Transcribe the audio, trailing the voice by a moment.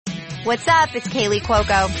What's up? It's Kaylee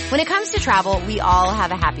Cuoco. When it comes to travel, we all have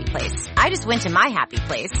a happy place. I just went to my happy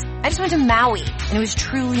place. I just went to Maui, and it was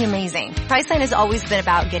truly amazing. Priceline has always been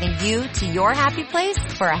about getting you to your happy place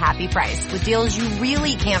for a happy price with deals you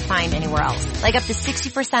really can't find anywhere else. Like up to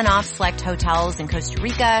 60% off select hotels in Costa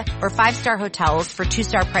Rica or 5-star hotels for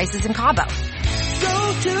 2-star prices in Cabo.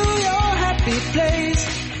 Go to your happy place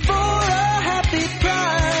for a happy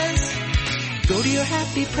price. Go to your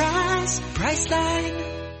happy price, Priceline.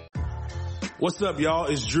 What's up, y'all?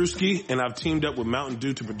 It's Drewski, and I've teamed up with Mountain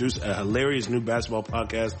Dew to produce a hilarious new basketball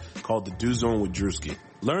podcast called The Dew Zone with Drewski.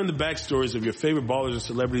 Learn the backstories of your favorite ballers and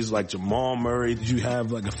celebrities like Jamal Murray. Did you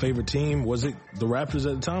have like a favorite team? Was it the Raptors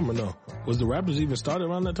at the time or no? Was the Raptors even started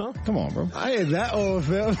around that time? Come on, bro. I ain't that old,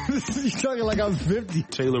 fam. You talking like I'm 50.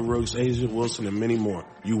 Taylor Rooks, Asia Wilson, and many more.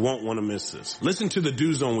 You won't want to miss this. Listen to The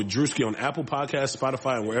Dew Zone with Drewski on Apple Podcasts,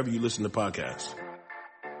 Spotify, and wherever you listen to podcasts.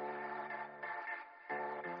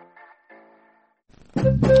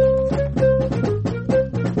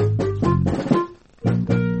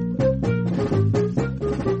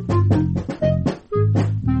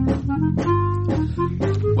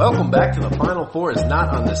 Welcome back to the Final Four is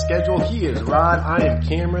not on the schedule. He is Rod. I am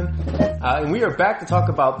Cameron. And we are back to talk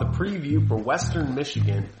about the preview for Western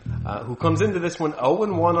Michigan, who comes into this one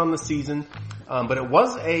 0-1 on the season. But it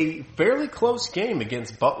was a fairly close game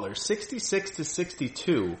against Butler,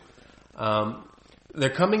 66-62. They're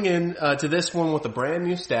coming in to this one with a brand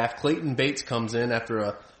new staff. Clayton Bates comes in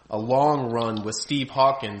after a long run with Steve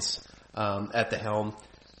Hawkins at the helm.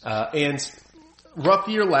 And rough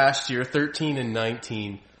year last year,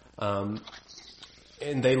 13-19. And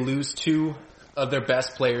they lose 2 of their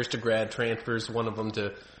best players to grad transfers, one of them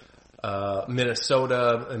to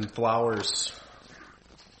Minnesota, and Flowers.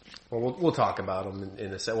 Well, we'll talk about them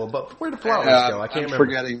in a second. Well, but where did Flowers go? I can't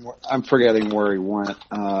remember. I'm forgetting where he went.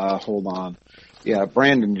 Hold on. Yeah,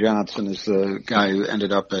 Brandon Johnson is the guy who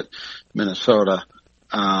ended up at Minnesota.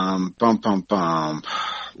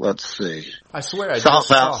 Let's see. I swear I South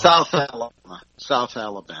Alabama. South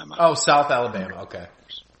Alabama. Oh, South Alabama. Okay.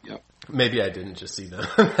 Yep. Maybe I didn't just see them.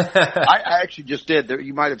 I actually just did.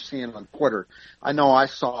 You might have seen it on Twitter. I know I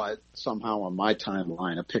saw it somehow on my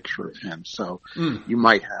timeline, a picture of him. So you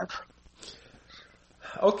might have.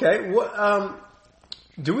 Okay.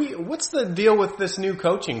 What's the deal with this new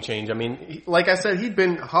coaching change? I mean, like I said,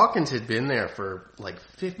 Hawkins had been there for like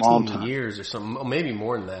 15 years or something, maybe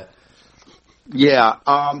more than that. Yeah.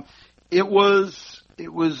 It was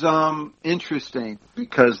interesting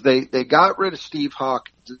because they got rid of Steve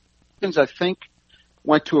Hawkins. I think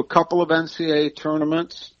went to a couple of NCAA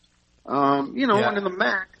tournaments. And in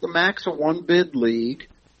the MAC's a one bid league.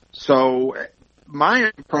 So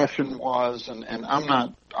my impression was, and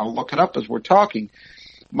I'll look it up as we're talking.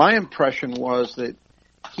 My impression was that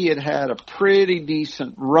he had a pretty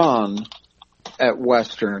decent run at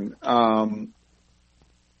Western.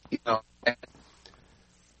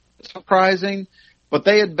 Surprising, but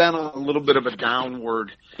they had been on a little bit of a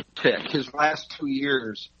downward tick. His last 2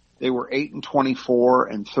 years, they were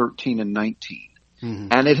 8-24 and 13-19. Mm-hmm.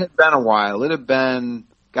 And it had been a while. It had been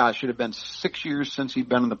 6 years since he'd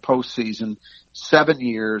been in the postseason, 7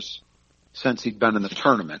 years since he'd been in the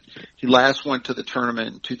tournament. He last went to the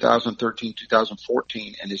tournament in 2013,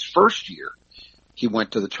 2014, and his first year he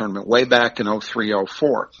went to the tournament way back in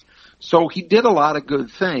 03-04. So he did a lot of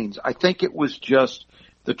good things. I think it was just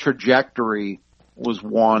the trajectory was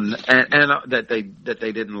one and that they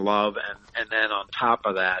didn't love, and then on top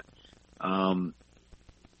of that,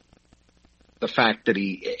 the fact that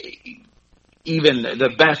he even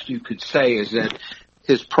the best you could say is that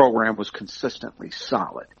his program was consistently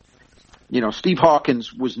solid. Steve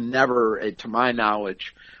Hawkins was never, to my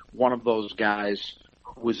knowledge, one of those guys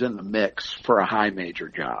who was in the mix for a high major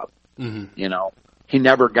job. Mm-hmm. He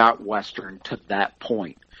never got Western to that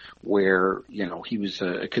point where, he was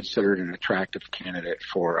considered an attractive candidate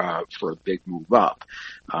for a big move up.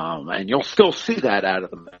 And you'll still see that out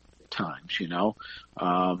of them at times,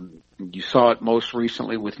 You saw it most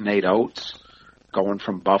recently with Nate Oates going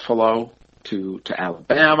from Buffalo to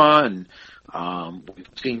Alabama, and we've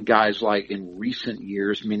seen guys like in recent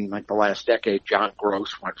years, meaning like the last decade, John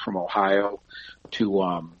Gross went from Ohio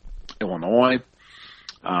to Illinois.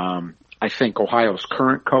 I think Ohio's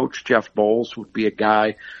current coach, Jeff Bowles, would be a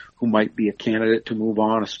guy who might be a candidate to move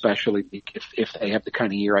on, especially if they have the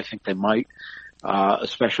kind of year I think they might,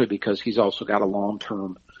 especially because he's also got a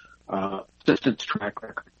long-term distance track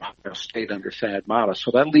record of Ohio State under Thad Matta.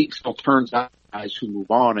 So that league still turns out guys who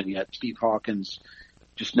move on, and yet Steve Hawkins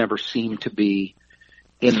just never seemed to be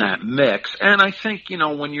in that mix. And I think,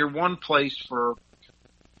 when you're one place for,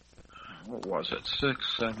 what was it,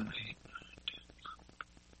 6, 7, 8,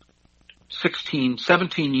 16,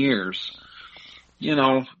 17 years,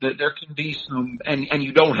 that there can be some, and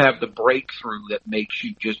you don't have the breakthrough that makes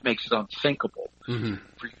it unthinkable for you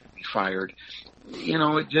to be fired.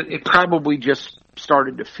 It probably just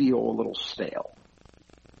started to feel a little stale.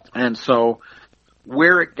 And so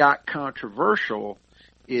where it got controversial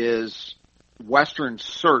is Western's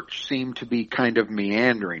search seemed to be kind of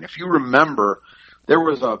meandering. If you remember, there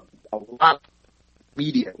was a lot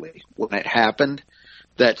immediately when it happened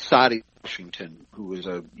that Sadi Washington, who was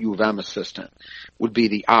a U of M assistant, would be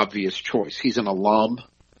the obvious choice. He's an alum.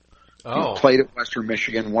 Oh. He played at Western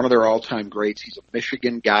Michigan, one of their all-time greats. He's a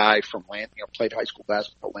Michigan guy from played high school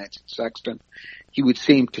basketball at Lansing Sexton. He would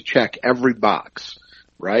seem to check every box,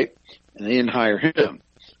 right? And they didn't hire him.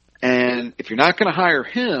 And if you're not going to hire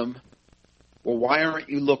him, well, why aren't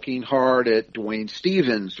you looking hard at Dwayne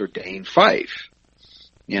Stevens or Dane Fife?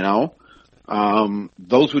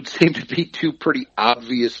 Those would seem to be two pretty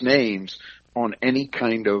obvious names on any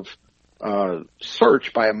kind of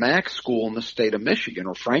search by a MAC school in the state of Michigan,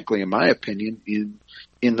 or frankly, in my opinion,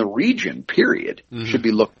 in the region, period, should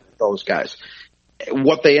be looking at those guys.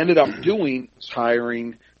 What they ended up doing is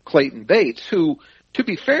hiring Clayton Bates, who, to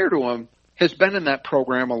be fair to him, has been in that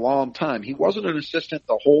program a long time. He wasn't an assistant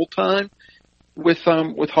the whole time with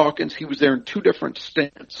Hawkins. He was there in two different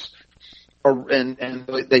stints. And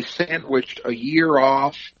they sandwiched a year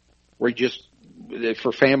off where he just,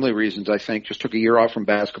 for family reasons, I think, just took a year off from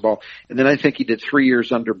basketball. And then I think he did 3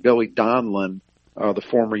 years under Billy Donlin, the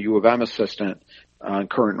former U of M assistant,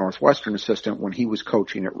 current Northwestern assistant, when he was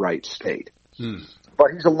coaching at Wright State. But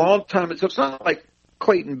he's a long time. So it's not like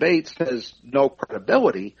Clayton Bates has no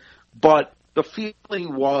credibility, but the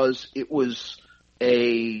feeling was it was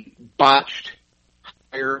a botched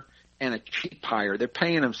hire and a cheap hire. They're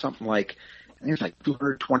paying him something like, I think it's like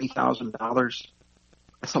 $220,000.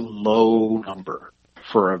 That's a low number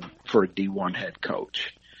for a D1 head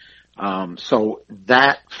coach. So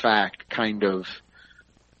that fact kind of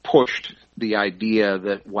pushed the idea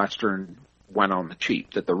that Western went on the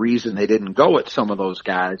cheap, that the reason they didn't go at some of those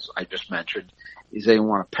guys I just mentioned is they didn't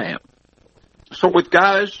want to pay them. So with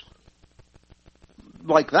guys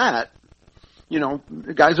like that,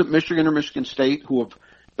 guys at Michigan or Michigan State who have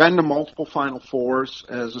been to multiple Final Fours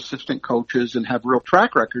as assistant coaches and have real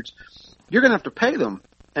track records, you're going to have to pay them.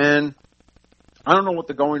 And I don't know what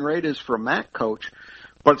the going rate is for a MAC coach,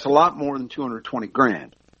 but it's a lot more than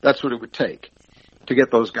 $220,000. That's what it would take to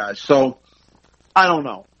get those guys. So I don't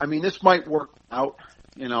know. I mean, this might work out.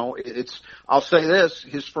 I'll say this,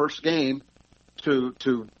 his first game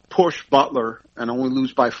to push Butler and only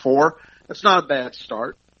lose by 4, that's not a bad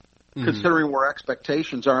start considering where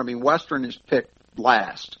expectations are. I mean, Western is picked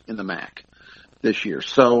last in the MAC this year.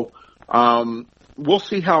 So we'll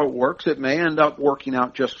see how it works. It may end up working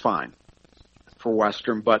out just fine for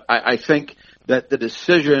Western, but I think that the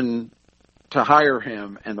decision to hire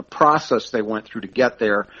him and the process they went through to get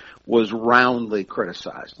there was roundly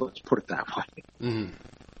criticized. Let's put it that way.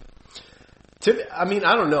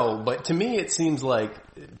 I don't know, but to me it seems like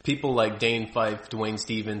people like Dane Fife, Dwayne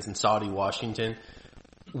Stevens, and Sadi Washington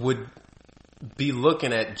would be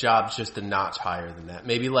looking at jobs just a notch higher than that.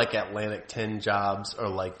 Maybe like Atlantic 10 jobs or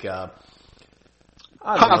like,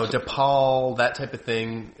 DePaul, that type of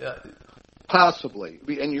thing. Possibly.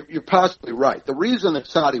 And you're possibly right. The reason that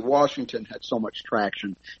Sadi Washington had so much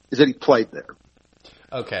traction is that he played there.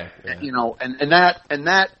 Okay. Yeah. And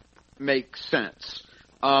that makes sense.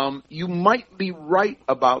 You might be right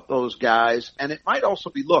about those guys, and it might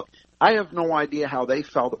also be, look, I have no idea how they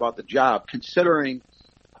felt about the job, considering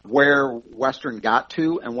where Western got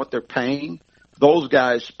to and what they're paying. Those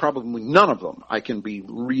guys, probably none of them, I can be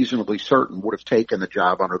reasonably certain, would have taken the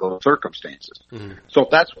job under those circumstances. So if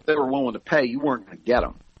that's what they were willing to pay, you weren't going to get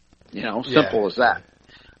them. Simple as that.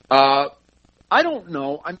 I don't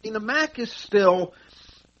know. I mean, the MAC is still,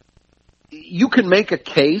 you can make a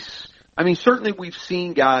case. I mean, certainly we've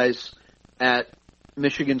seen guys at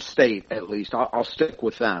Michigan State, at least, I'll stick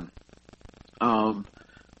with them,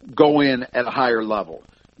 go in at a higher level.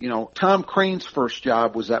 Tom Crane's first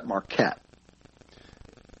job was at Marquette.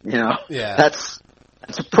 That's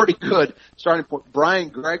a pretty good starting point. Brian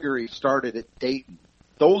Gregory started at Dayton.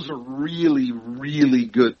 Those are really, really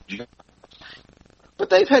good jobs. But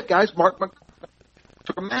they've had guys, Mark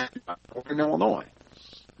took a MAC over in Illinois.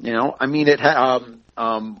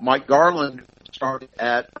 Mike Garland started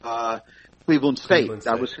at Cleveland State.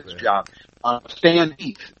 That was his job. Stan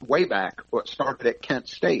Heath, way back, started at Kent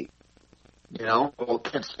State.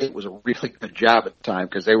 Kent State was a really good job at the time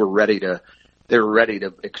because they were ready to they were ready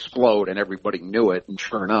to explode, and everybody knew it. And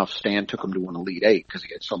sure enough, Stan took them to an Elite Eight because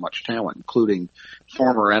he had so much talent, including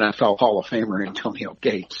former NFL Hall of Famer Antonio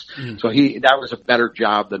Gates. So that was a better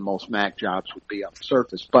job than most MAC jobs would be on the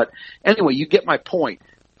surface. But anyway, you get my point.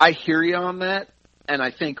 I hear you on that, and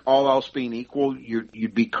I think all else being equal,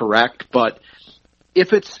 you'd be correct. But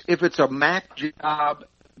if it's a MAC job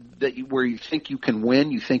where you think you can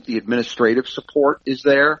win, you think the administrative support is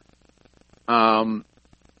there,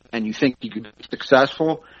 and you think you can be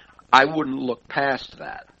successful, I wouldn't look past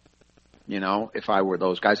that, if I were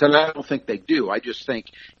those guys. And I don't think they do. I just think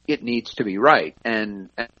it needs to be right. And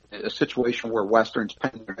a situation where Western's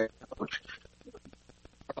paying their head coach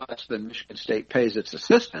less than Michigan State pays its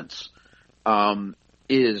assistants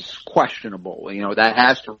is questionable. That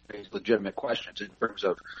has to raise legitimate questions in terms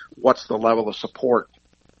of what's the level of support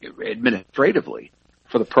administratively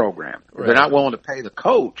for the program. Right. If they're not willing to pay the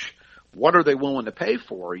coach, what are they willing to pay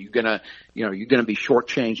for? Are you gonna be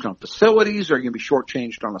shortchanged on facilities? Or are you gonna be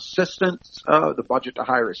shortchanged on assistants, the budget to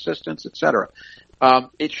hire assistants, et cetera?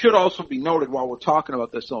 It should also be noted while we're talking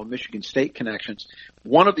about this on Michigan State connections,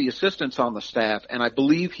 one of the assistants on the staff, and I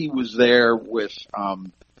believe he was there with, I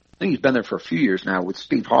think he's been there for a few years now with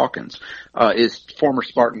Steve Hawkins, is former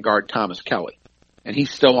Spartan guard Thomas Kelly. And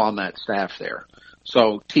he's still on that staff there.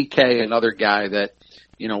 So TK, another guy that,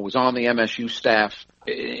 was on the MSU staff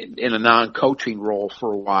in a non-coaching role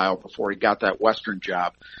for a while before he got that Western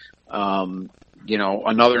job.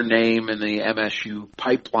 Another name in the MSU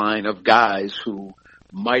pipeline of guys who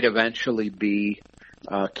might eventually be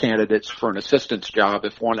candidates for an assistant's job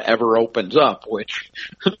if one ever opens up, which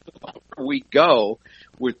we go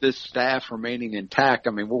with this staff remaining intact.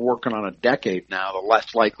 I mean, we're working on a decade now, the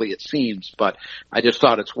less likely it seems, but I just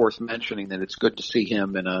thought it's worth mentioning that it's good to see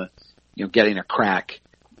him getting a crack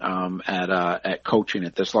at coaching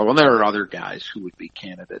at this level. And there are other guys who would be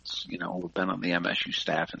candidates, who've been on the MSU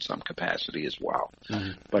staff in some capacity as well.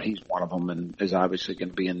 Mm-hmm. But he's one of them and is obviously going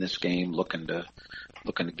to be in this game looking to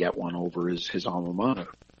get one over his alma mater.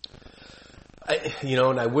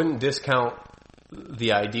 And I wouldn't discount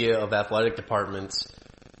the idea of athletic departments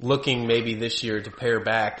looking maybe this year to pare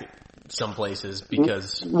back some places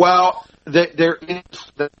because... Well, there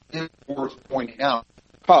is worth pointing out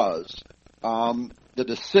because the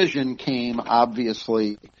decision came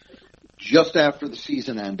obviously just after the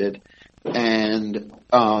season ended and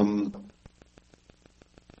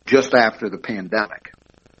just after the pandemic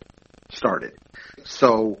started.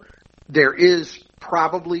 So there is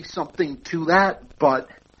probably something to that, but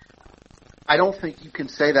I don't think you can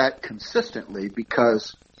say that consistently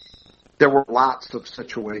because there were lots of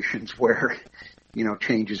situations where,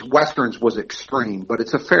 changes. Western's was extreme, but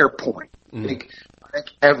it's a fair point. Mm. I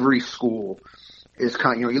think every school is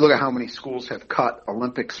you look at how many schools have cut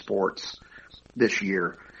Olympic sports this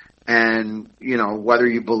year and, whether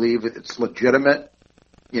you believe it's legitimate,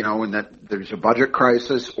 and that there's a budget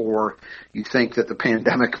crisis or you think that the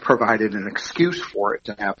pandemic provided an excuse for it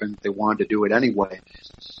to happen, they wanted to do it anyway.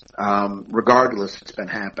 Regardless, it's been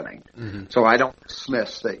happening. Mm-hmm. So I don't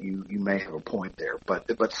dismiss that you may have a point there,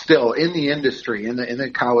 but still in the industry, in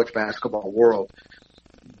the college basketball world,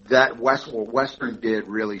 that what Western did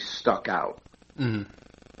really stuck out. Mm-hmm.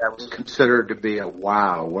 That was considered to be a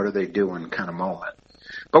wow, what are they doing kind of moment.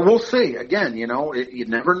 But we'll see. Again, you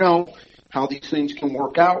never know how these things can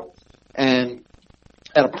work out. And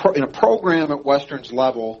in a program at Western's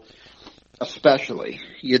level, especially,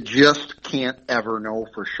 you just can't ever know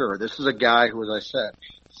for sure. This is a guy who, as I said,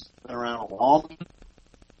 been around a long time.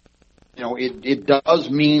 It does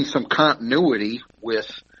mean some continuity with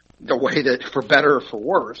the way that, for better or for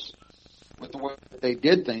worse, with the way that they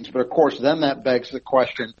did things. But, of course, then that begs the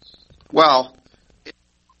question,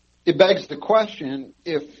 it begs the question,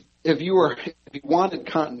 if you wanted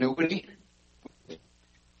continuity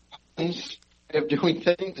of doing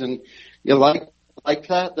things and you like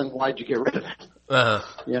that, then why'd you get rid of it?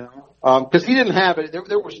 Uh-huh. Because he didn't have it.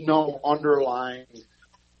 There was no underlying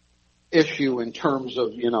issue in terms of,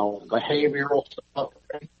 behavioral stuff.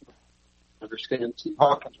 I understand Steve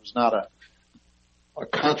Hawkins was not a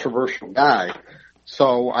controversial guy.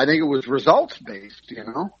 So I think it was results based,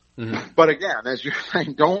 Mm-hmm. But again, as you're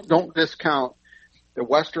saying, don't discount that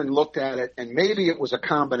Western looked at it and maybe it was a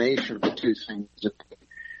combination of the two things.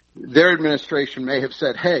 Their administration may have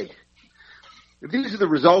said, hey, if these are the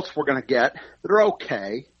results we're going to get, they're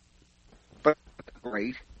okay, but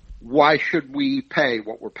great. Why should we pay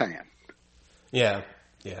what we're paying? Yeah.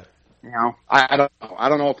 I don't know. I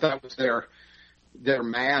don't know if that was their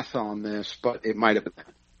math on this, but it might have been.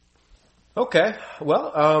 Okay.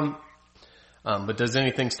 Well, but does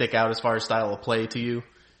anything stick out as far as style of play to you?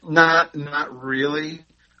 Not really.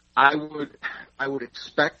 I would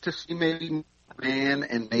expect to see maybe man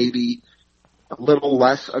and maybe a little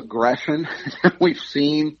less aggression than we've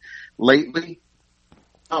seen lately.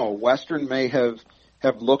 No, Western may have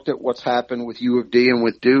looked at what's happened with U of D and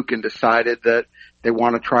with Duke and decided that they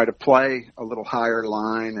want to try to play a little higher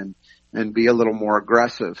line and be a little more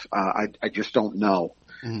aggressive. I just don't know.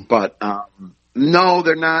 Mm-hmm. But no,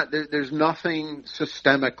 they're not. There's nothing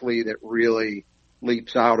systemically that really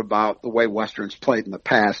leaps out about the way Western's played in the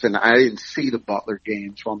past. And I didn't see the Butler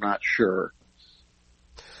game, so I'm not sure.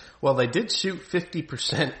 Well, they did shoot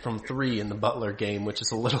 50% from three in the Butler game, which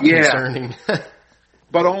is a little concerning.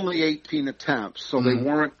 But only 18 attempts, so they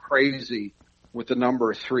weren't crazy with the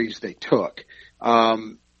number of threes they took.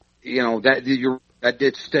 That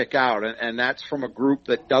did stick out, and that's from a group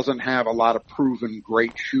that doesn't have a lot of proven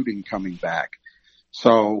great shooting coming back.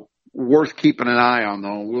 So worth keeping an eye on,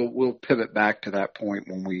 though. We'll pivot back to that point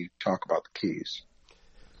when we talk about the keys.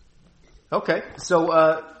 Okay,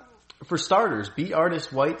 so for starters, B.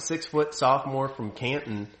 Artis White, 6-foot sophomore from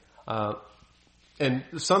Canton, and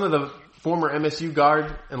son of the former MSU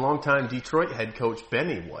guard and longtime Detroit head coach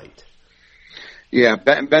Benny White. Yeah,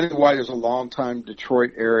 Benny White is a longtime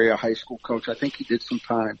Detroit area high school coach. I think he did some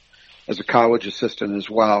time as a college assistant as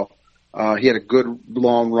well. He had a good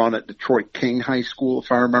long run at Detroit King High School,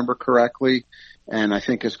 if I remember correctly, and I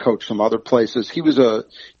think has coached some other places. He was an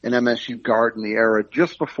MSU guard in the era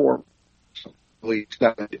just before the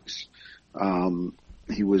 70s.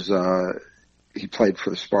 He played for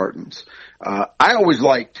the Spartans. I always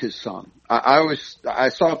liked his son. I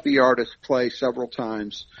saw B. Artis play several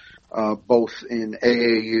times, both in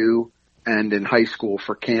AAU and in high school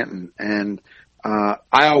for Canton. And, I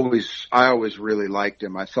always really liked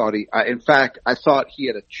him. I thought he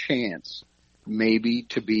had a chance maybe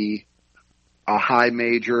to be a high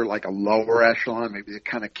major, like a lower echelon, maybe the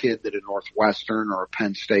kind of kid that a Northwestern or a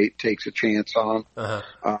Penn State takes a chance on.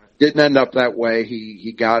 Didn't end up that way.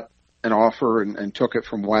 He got an offer and took it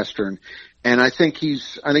from Western. And I think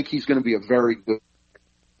he's going to be a very good.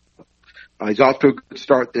 He's off to a good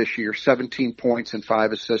start this year, 17 points and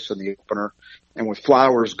 5 assists in the opener. And with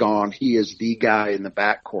Flowers gone, he is the guy in the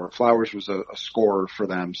backcourt. Flowers was a scorer for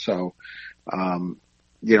them. So,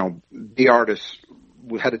 B. Artis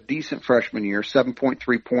had a decent freshman year,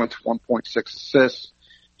 7.3 points, 1.6 assists,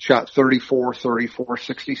 shot 34,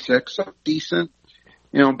 66, so decent.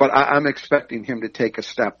 But I'm expecting him to take a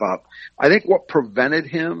step up. I think what prevented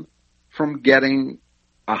him from getting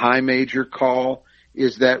a high major call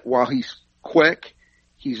is that while he's quick,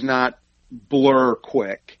 he's not blur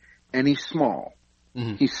quick, and he's small.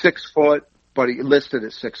 Mm-hmm. He's 6 foot, but he listed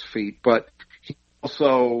at 6 feet. But he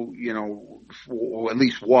also, at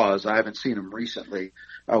least was, I haven't seen him recently,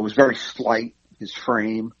 was very slight, his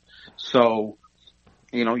frame. So,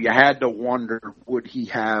 you had to wonder, would he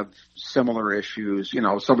have similar issues?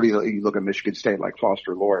 Somebody, you look at Michigan State like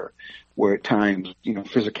Foster Loyer, where at times,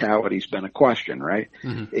 physicality's been a question, right?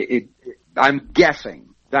 Mm-hmm. I'm guessing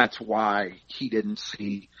that's why he didn't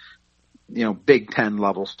see, Big Ten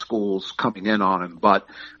level schools coming in on him. But,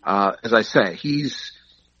 as I say, he's,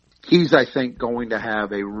 I think, going to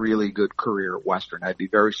have a really good career at Western. I'd be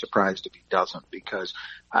very surprised if he doesn't, because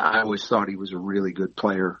I always thought he was a really good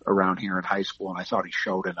player around here in high school, and I thought he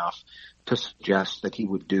showed enough to suggest that he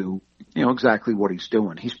would do, exactly what he's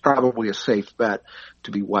doing. He's probably a safe bet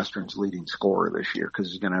to be Western's leading scorer this year, because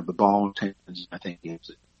he's going to have the ball in his hands. I think he has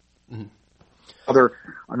it. Mm-hmm.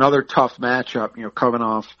 Another tough matchup, coming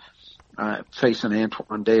off facing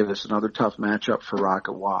Antoine Davis, another tough matchup for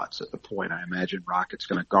Rocket Watts at the point. I imagine Rocket's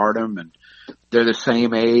going to guard him, and they're the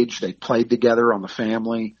same age. They played together on the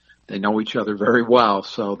family. They know each other very well,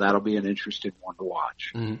 so that'll be an interesting one to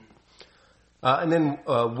watch. Mm-hmm. And then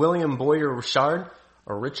William Boyer Richard,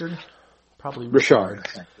 or Richard? Probably Richard.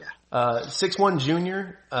 6'1"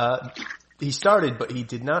 junior. He started, but he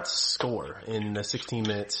did not score in the 16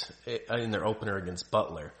 minutes in their opener against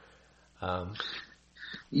Butler.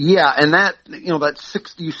 Yeah, and that,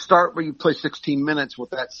 you start where you play 16 minutes. What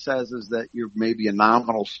that says is that you're maybe a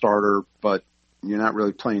nominal starter, but you're not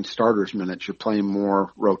really playing starters minutes. You're playing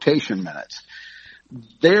more rotation minutes.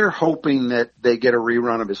 They're hoping that they get a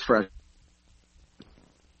rerun of his freshman.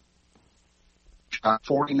 Shot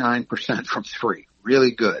 49% from three.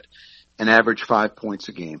 Really good. And averaged 5 points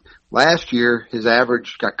a game. Last year, his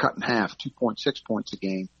average got cut in half, 2.6 points a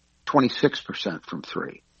game, 26% from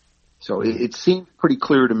three. So it seemed pretty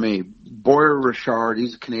clear to me. Boyer Richard,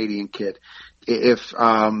 he's a Canadian kid. If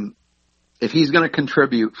he's going to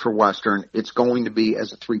contribute for Western, it's going to be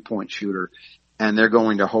as a 3-point shooter, and they're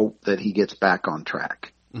going to hope that he gets back on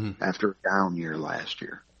track after a down year last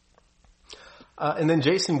year. And then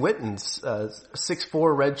Jason Witten's 6'4"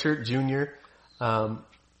 redshirt junior.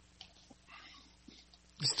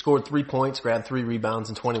 He scored 3 points, grabbed 3 rebounds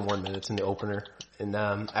in 21 minutes in the opener, and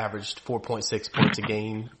averaged 4.6 points a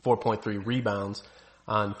game, 4.3 rebounds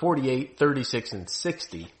on 48, 36, and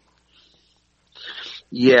 60.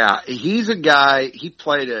 Yeah, he's a guy, he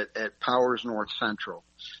played at Powers North Central,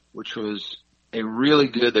 which was a really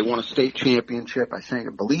good, they won a state championship, I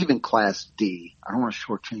believe in Class D. I don't want to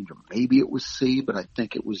shortchange them. Maybe it was C, but I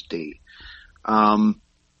think it was D.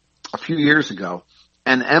 A few years ago.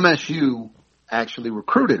 And MSU actually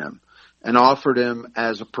recruited him and offered him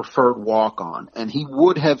as a preferred walk-on. And he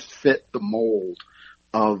would have fit the mold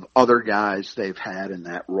of other guys they've had in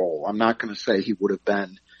that role. I'm not going to say he would have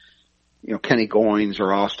been, Kenny Goins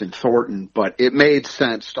or Austin Thornton, but it made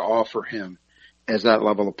sense to offer him as that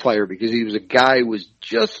level of player because he was a guy who was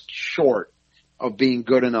just short of being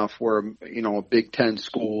good enough where, a Big Ten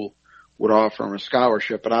school would offer him a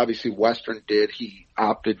scholarship. But obviously Western did. He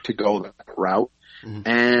opted to go that route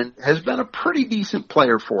and has been a pretty decent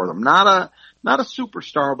player for them. Not a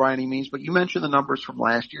superstar by any means, but you mentioned the numbers from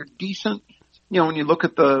last year. Decent. When you look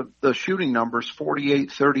at the shooting numbers,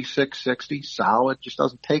 48, 36, 60, solid, just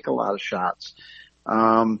doesn't take a lot of shots.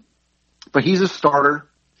 But he's a starter.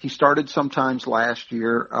 He started sometimes last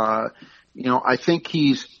year. I think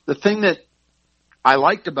the thing that I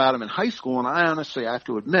liked about him in high school, and I honestly have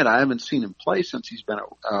to admit, I haven't seen him play since he's been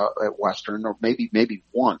at Western, or maybe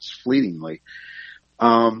once, fleetingly.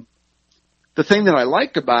 The thing that I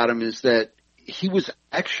liked about him is that he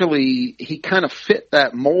kind of fit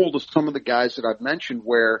that mold of some of the guys that I've mentioned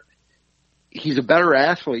where he's a better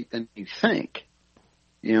athlete than you think.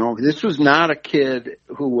 This was not a kid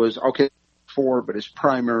who was, but his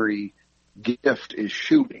primary gift is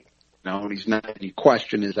shooting. And he's not, you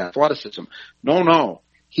question his athleticism. No.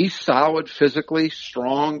 He's solid physically,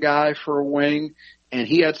 strong guy for a wing, and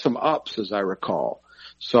he had some ups, as I recall.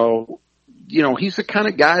 So, he's the kind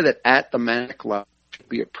of guy that at the MAC level should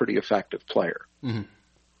be a pretty effective player. Mm-hmm.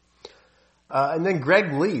 And then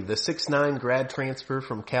Greg Lee, the 6'9" grad transfer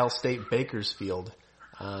from Cal State Bakersfield.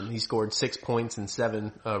 He scored 6 points and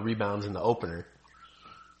 7 rebounds in the opener.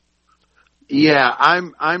 Yeah,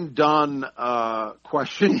 I'm done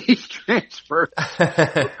questioning these transfers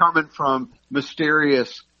coming from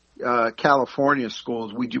mysterious California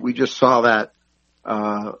schools. We just saw that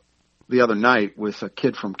the other night with a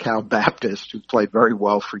kid from Cal Baptist who played very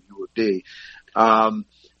well for U of D.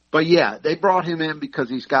 But yeah, they brought him in because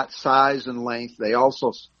he's got size and length. They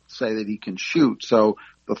also say that he can shoot. So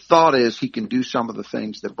the thought is he can do some of the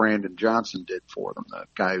things that Brandon Johnson did for them, the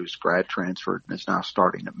guy who's grad transferred and is now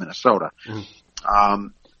starting at Minnesota.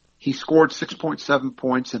 He scored 6.7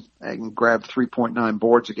 points and grabbed 3.9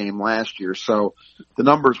 boards a game last year. So the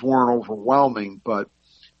numbers weren't overwhelming, but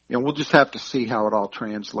we'll just have to see how it all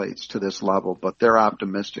translates to this level. But they're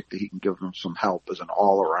optimistic that he can give them some help as an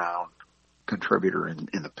all-around contributor in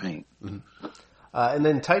the paint. And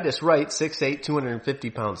then Titus Wright, 6'8",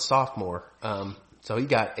 250-pound sophomore. So he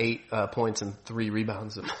got 8 points and 3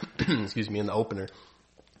 rebounds, in the opener.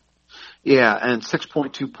 Yeah, and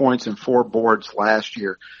 6.2 points and 4 boards last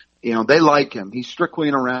year. They like him. He's strictly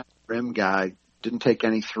an around rim guy. Didn't take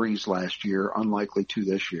any threes last year, unlikely to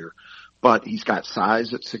this year. But he's got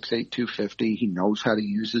size at 6'8", 250. He knows how to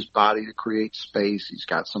use his body to create space. He's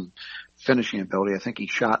got some finishing ability. I think he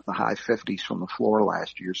shot in the high 50s from the floor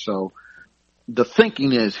last year. So the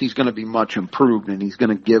thinking is he's going to be much improved and he's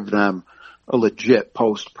going to give them a legit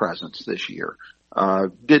post presence this year.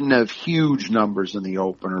 Didn't have huge numbers in the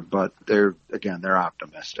opener, but they're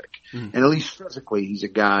optimistic. And at least physically, he's a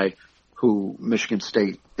guy who Michigan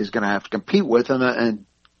State is going to have to compete with. And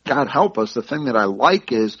God help us, the thing that I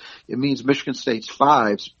like is it means Michigan State's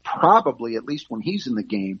fives probably, at least when he's in the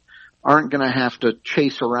game, aren't going to have to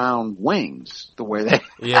chase around wings the way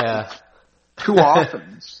they have too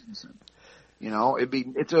often this season.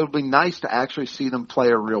 It'll be nice to actually see them play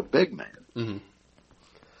a real big man.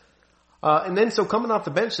 And then, so coming off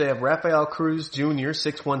the bench, they have Rafael Cruz Jr.,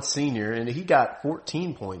 6'1" senior, and he got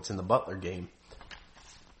 14 points in the Butler game.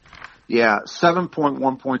 Yeah,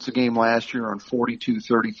 7.1 points a game last year on 42,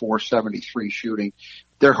 34, 73 shooting.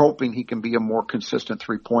 They're hoping he can be a more consistent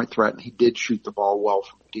three-point threat, and he did shoot the ball well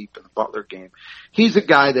from deep in the Butler game. He's a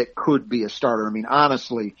guy that could be a starter. I mean,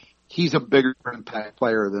 honestly, he's a bigger impact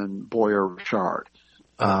player than Boyer Richard.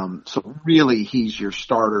 So really, he's your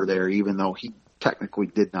starter there, even though he technically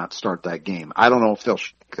did not start that game. I don't know if they'll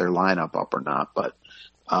shake their lineup up or not, but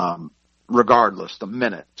regardless, the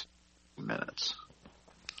minutes.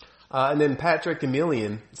 And then Patrick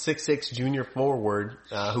Emilian, 6'6" junior forward,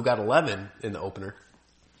 who got 11 in the opener.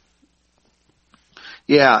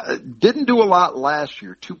 Yeah, didn't do a lot last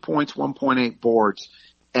year. 2 points, 1.8 boards,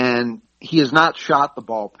 and he has not shot the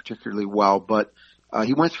ball particularly well, but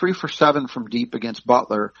he went 3 for 7 from deep against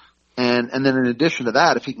Butler. And then in addition to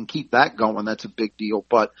that, if he can keep that going, that's a big deal.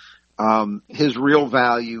 But his real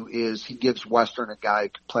value is he gives Western a guy who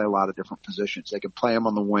can play a lot of different positions. They can play him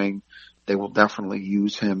on the wing. They will definitely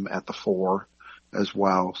use him at the 4 as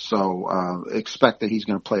well. So expect that he's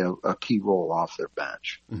going to play a key role off their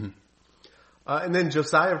bench. Mm-hmm. And then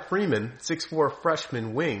Josiah Freeman, 6'4"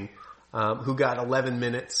 freshman wing, who got 11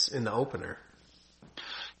 minutes in the opener.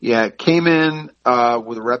 Yeah, came in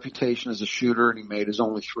with a reputation as a shooter, and he made his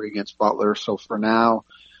only 3 against Butler. So for now,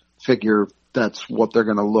 figure that's what they're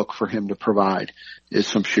going to look for him to provide is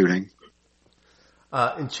some shooting.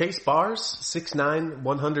 And Chase Bars, 6'9",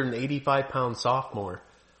 185-pound sophomore,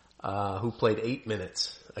 who played 8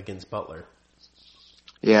 minutes against Butler.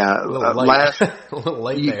 Yeah, a little light. A little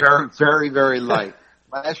light there. Very, very light.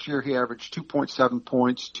 Last year he averaged 2.7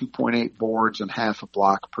 points, 2.8 boards, and half a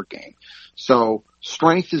block per game. So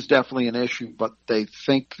strength is definitely an issue, but they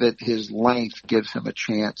think that his length gives him a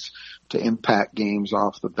chance to impact games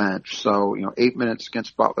off the bench. So, 8 minutes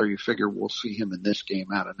against Butler, you figure we'll see him in this game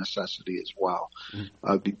out of necessity as well.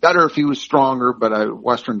 It'd be better if he was stronger, but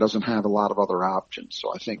Western doesn't have a lot of other options.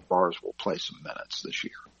 So I think Bars will play some minutes this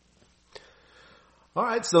year. All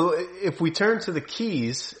right, so if we turn to the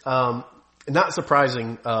keys, not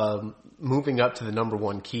surprising, moving up to the number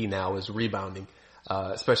 1 key now is rebounding,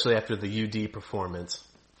 especially after the UD performance.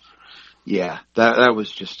 Yeah, that was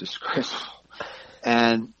just disgraceful.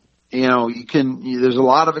 And, there's a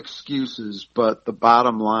lot of excuses, but the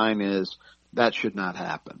bottom line is that should not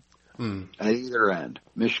happen. At either end.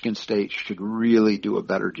 Michigan State should really do a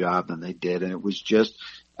better job than they did. And it was just,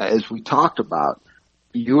 as we talked about,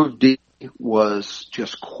 U of D was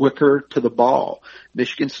just quicker to the ball.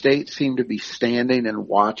 Michigan State seemed to be standing and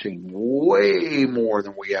watching way more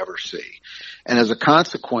than we ever see. And as a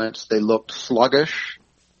consequence, they looked sluggish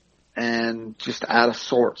and just out of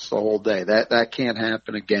sorts the whole day. That can't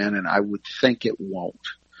happen again, and I would think it won't.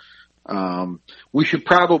 We should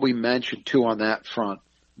probably mention, too, on that front,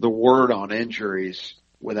 the word on injuries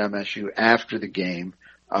with MSU after the game.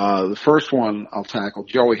 The first one I'll tackle,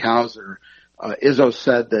 Joey Hauser. Izzo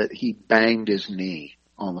said that he banged his knee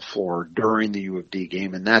on the floor during the U of D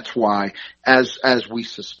game, and that's why, as we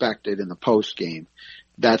suspected in the post game,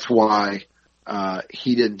 that's why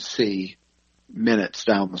he didn't see minutes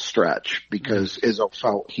down the stretch, because Izzo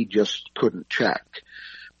felt he just couldn't check.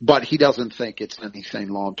 But he doesn't think it's anything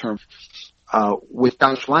long term. With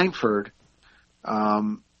Josh Langford,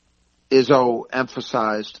 Izzo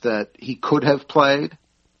emphasized that he could have played.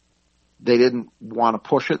 They didn't want to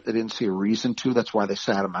push it. They didn't see a reason to. That's why they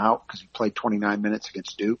sat him out, because he played 29 minutes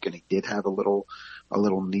against Duke and he did have a little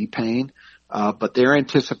knee pain. But they're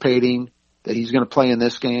anticipating that he's going to play in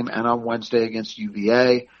this game and on Wednesday against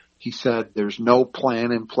UVA. He said there's no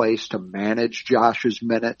plan in place to manage Josh's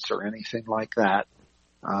minutes or anything like that.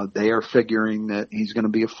 They are figuring that he's going to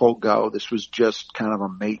be a full go. This was just kind of a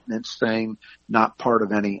maintenance thing, not part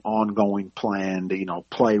of any ongoing plan to,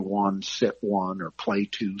 play 1, sit 1, or play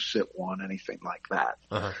 2, sit 1, anything like that.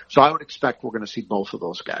 So I would expect we're going to see both of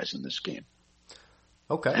those guys in this game.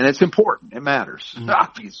 Okay. And it's important. It matters.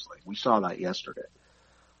 Obviously. We saw that yesterday.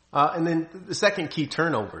 And then the second key,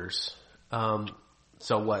 turnovers.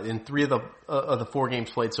 So what, in 3 of the 4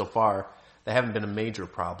 games played so far, they haven't been a major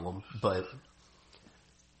problem, but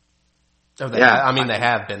they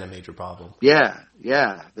have been a major problem. Yeah.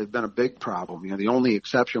 They've been a big problem. The only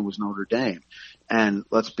exception was Notre Dame. And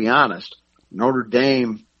let's be honest, Notre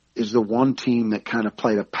Dame is the one team that kind of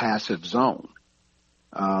played a passive zone.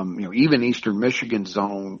 Even Eastern Michigan's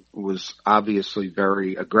zone was obviously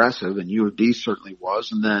very aggressive, and U of D certainly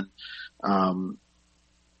was. And then,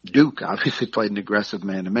 Duke obviously played an aggressive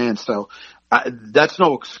man-to-man. So, that's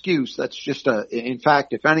no excuse. That's just in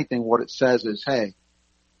fact, if anything, what it says is, hey,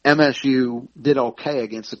 MSU did okay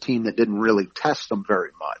against a team that didn't really test them very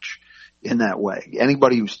much in that way.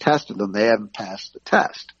 Anybody who's tested them, they haven't passed the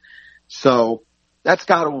test. So that's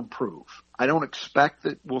got to improve. I don't expect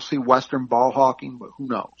that we'll see Western ball hawking, but who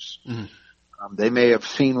knows? They may have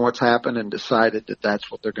seen what's happened and decided that that's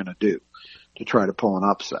what they're going to do to try to pull an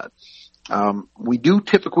upset. We do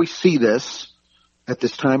typically see this at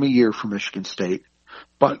this time of year for Michigan State,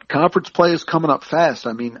 but conference play is coming up fast.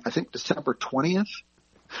 I think December 20th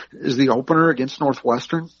is the opener against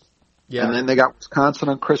Northwestern. Yeah. And then they got Wisconsin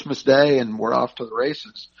on Christmas Day, and we're off to the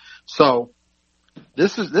races. So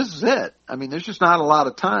this is it. There's just not a lot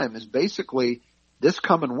of time. It's basically this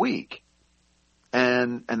coming week.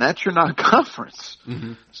 And that's your non-conference.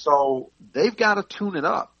 So they've got to tune it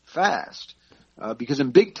up fast. because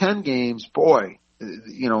in Big Ten games, boy,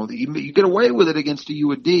 you get away with it against a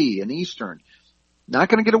U of D and Eastern. Not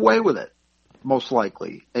going to get away with it, most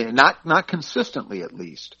likely, and not consistently at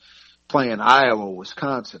least. Playing Iowa,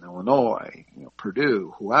 Wisconsin, Illinois,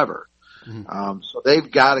 Purdue, whoever. Mm-hmm. So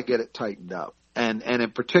they've got to get it tightened up. And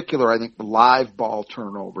in particular, I think the live ball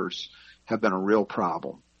turnovers have been a real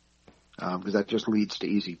problem. Because that just leads to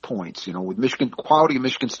easy points. With quality of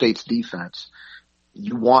Michigan State's defense,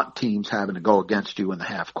 you want teams having to go against you in the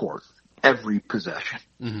half court every possession.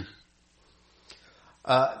 Mm-hmm.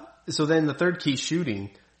 So then the third key, shooting.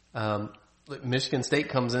 Michigan State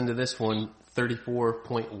comes into this one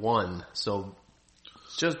 34.1, so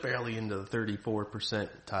just barely into the 34%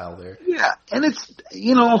 tile there. Yeah, and it's,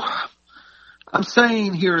 I'm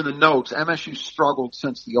saying here in the notes, MSU struggled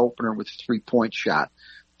since the opener with a 3-point shot.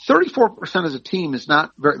 34% as a team is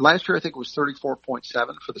not very, last year I think it was 34.7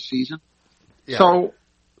 for the season. Yeah. So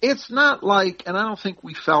it's not like, and I don't think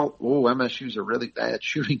we felt, MSU's a really bad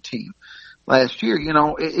shooting team last year.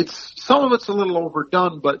 It's, some of it's a little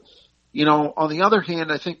overdone, but on the other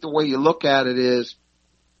hand, I think the way you look at it is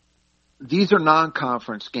these are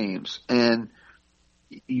non-conference games, and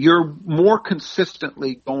you're more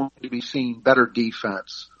consistently going to be seeing better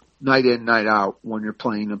defense night in, night out when you're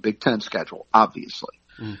playing a Big Ten schedule, obviously.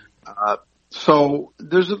 Mm. So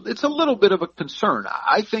it's a little bit of a concern.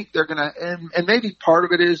 I think they're going to, and maybe part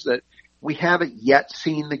of it is that we haven't yet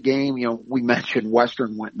seen the game. We mentioned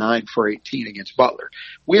Western went 9 for 18 against Butler.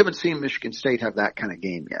 We haven't seen Michigan State have that kind of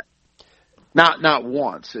game yet. Not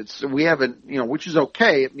once. We haven't, which is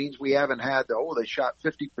okay. It means we haven't had they shot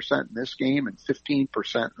 50% in this game and 15%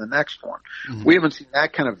 in the next one. Mm-hmm. We haven't seen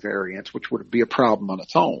that kind of variance, which would be a problem on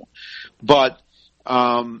its own. But,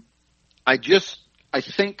 I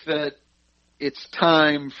think that it's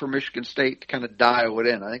time for Michigan State to kind of dial it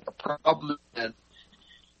in. I think the problem is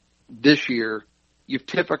this year, you've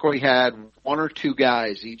typically had one or two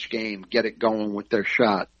guys each game get it going with their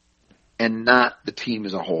shot and not the team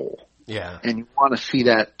as a whole. Yeah. And you want to see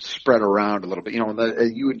that spread around a little bit. In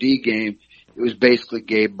the UD game, it was basically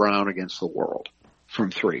Gabe Brown against the world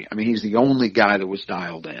from 3. I mean, he's the only guy that was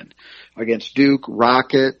dialed in. Against Duke,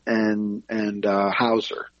 Rocket and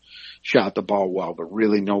Hauser shot the ball well, but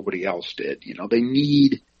really nobody else did. They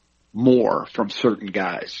need more from certain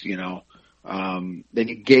guys, They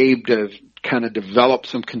need Gabe to kind of develop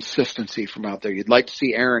some consistency from out there. You'd like to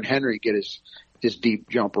see Aaron Henry get his deep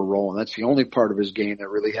jumper roll, and that's the only part of his game that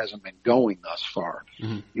really hasn't been going thus far.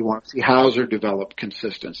 Mm-hmm. You want to see Hauser develop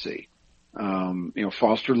consistency.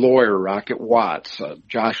 Foster Lawyer, Rocket Watts,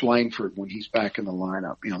 Josh Langford when he's back in the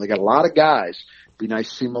lineup. They got a lot of guys. Be nice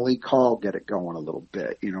to see Malik Hall get it going a little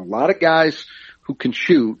bit. A lot of guys who can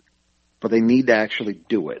shoot, but they need to actually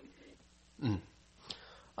do it. Mm.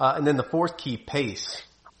 And then the fourth key, pace.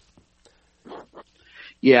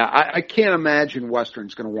 Yeah, I can't imagine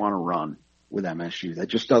Western's going to want to run with MSU. That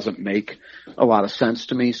just doesn't make a lot of sense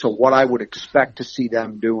to me. So what I would expect to see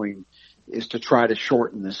them doing is to try to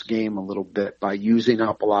shorten this game a little bit by using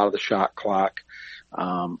up a lot of the shot clock.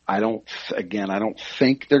 I don't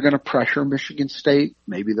think they're going to pressure Michigan State.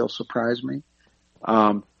 Maybe they'll surprise me.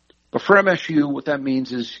 But for MSU, what that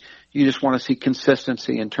means is you just want to see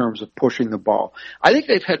consistency in terms of pushing the ball. I think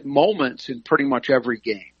they've had moments in pretty much every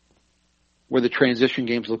game where the transition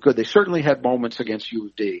games look good. They certainly had moments against U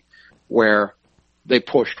of D where they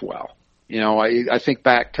pushed well. I think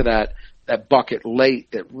back to that bucket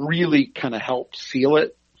late that really kind of helped seal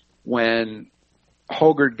it when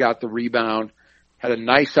Hoggard got the rebound, had a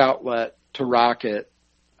nice outlet to Rocket,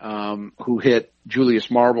 who hit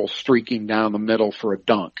Julius Marble streaking down the middle for a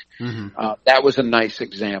dunk. Mm-hmm. That was a nice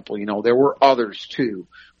example. There were others too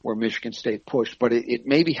where Michigan State pushed, but it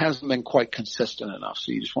maybe hasn't been quite consistent enough.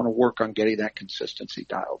 So you just want to work on getting that consistency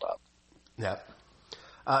dialed up. Yeah.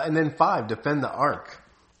 And then 5, defend the arc.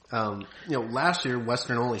 Last year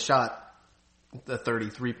Western only shot the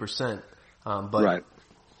 33%, but right.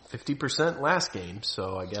 50% last game.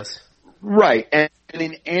 So I guess. Right. And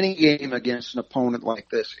in any game against an opponent like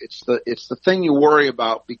this, it's the thing you worry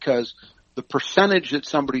about because the percentage that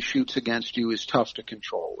somebody shoots against you is tough to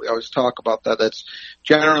control. We always talk about that. That's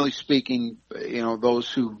generally speaking, those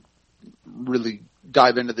who really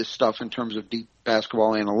dive into this stuff in terms of deep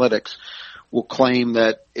basketball analytics will claim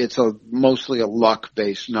that it's mostly a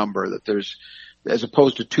luck-based number, that there's, as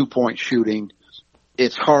opposed to 2-point shooting,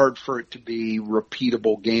 it's hard for it to be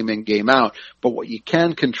repeatable game in, game out. But what you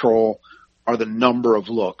can control are the number of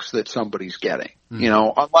looks that somebody's getting,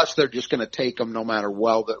 unless they're just going to take them no matter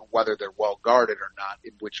whether they're well guarded or not,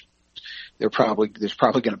 in which there's probably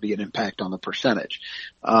going to be an impact on the percentage.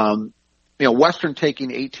 Western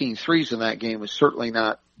taking 18 threes in that game is certainly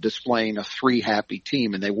not displaying a 3 happy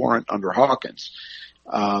team, and they weren't under Hawkins.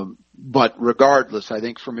 But regardless, I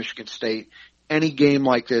think for Michigan State, any game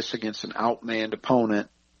like this against an outmanned opponent,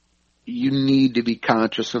 you need to be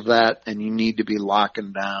conscious of that, and you need to be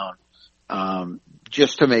locking down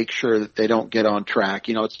just to make sure that they don't get on track.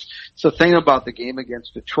 You know, it's the thing about the game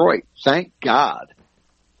against Detroit. Thank God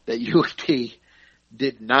that UT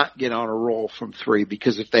did not get on a roll from 3,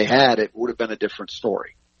 because if they had, it would have been a different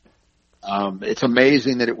story. It's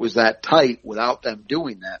amazing that it was that tight without them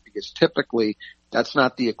doing that, because typically that's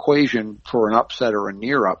not the equation for an upset or a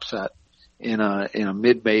near upset in a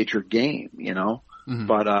mid-major game, you know. Mm-hmm.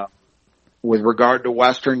 But with regard to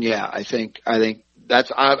Western, yeah, I think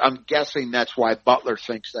I'm guessing that's why Butler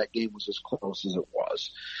thinks that game was as close as it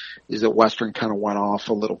was, is that Western kind of went off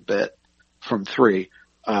a little bit from 3.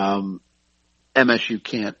 MSU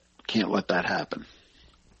can't let that happen.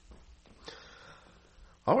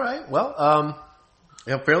 All right. Well,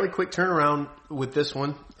 a fairly quick turnaround with this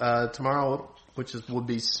one. Tomorrow, will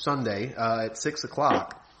be Sunday, at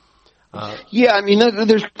 6:00. Yeah, I mean,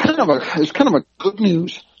 there's kind of a good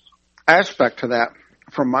news aspect to that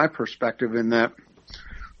from my perspective, in that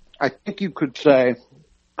I think you could say,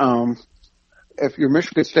 if you're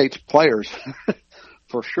Michigan State's players,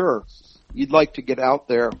 for sure, you'd like to get out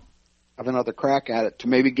there, have another crack at it, to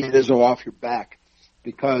maybe get Izzo off your back,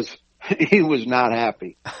 because he was not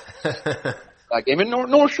happy. Like, I mean,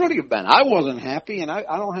 nor should he have been. I wasn't happy, and I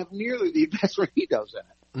don't have nearly the investment he does in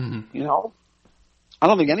it. Mm-hmm. You know, I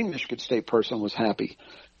don't think any Michigan State person was happy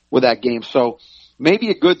with that game. So maybe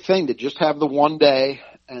a good thing to just have the one day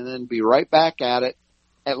and then be right back at it.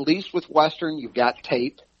 At least with Western, you've got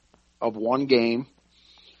tape of one game,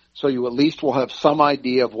 so you at least will have some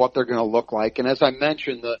idea of what they're going to look like. And as I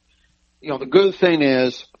mentioned, the good thing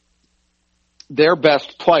is their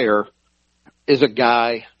best player is a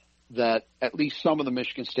guy that at least some of the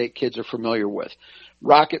Michigan State kids are familiar with.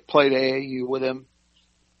 Rocket played AAU with him.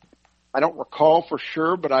 I don't recall for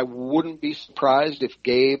sure, but I wouldn't be surprised if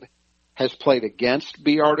Gabe has played against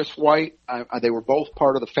B. Artis White. They were both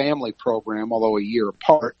part of the family program, although a year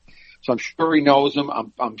apart. So I'm sure he knows him.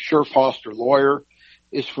 I'm sure Foster Lawyer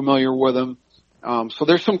is familiar with him. So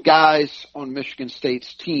there's some guys on Michigan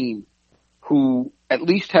State's team who at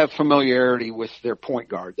least have familiarity with their point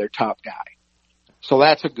guard, their top guy. So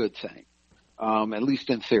that's a good thing, at least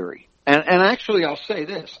in theory. And actually, I'll say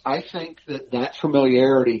this. I think that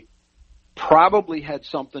familiarity probably had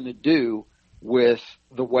something to do with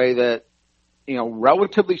the way that,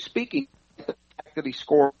 relatively speaking, the fact that he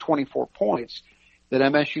scored 24 points, that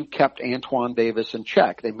MSU kept Antoine Davis in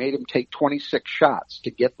check. They made him take 26 shots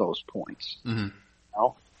to get those points.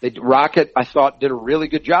 Mm-hmm. Rocket, I thought, did a really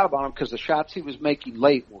good job on him, because the shots he was making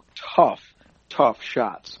late were tough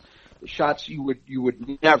shots. The shots you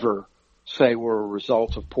would never say were a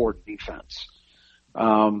result of poor defense.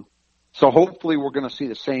 So hopefully we're going to see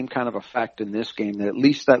the same kind of effect in this game, that at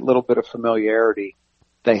least that little bit of familiarity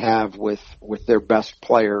they have with their best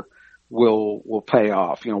player will pay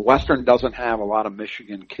off. Western doesn't have a lot of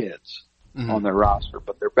Michigan kids on their roster,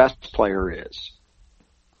 but their best player is.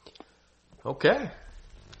 Okay.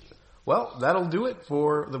 Well, that'll do it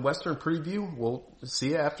for the Western preview. We'll see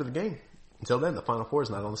you after the game. Until then, the Final Four is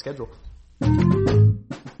not on the schedule.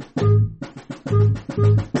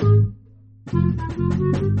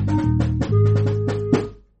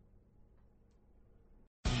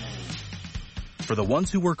 For the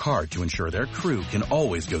ones who work hard to ensure their crew can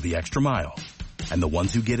always go the extra mile, and the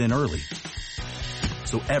ones who get in early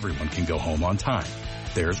so everyone can go home on time,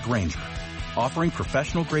 there's Grainger, offering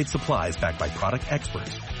professional-grade supplies backed by product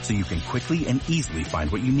experts, so you can quickly and easily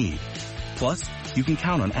find what you need. Plus, you can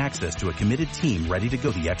count on access to a committed team ready to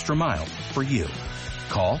go the extra mile for you.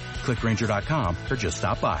 Call, click Grainger.com, or just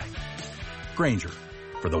stop by. Grainger,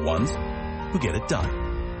 for the ones who get it done.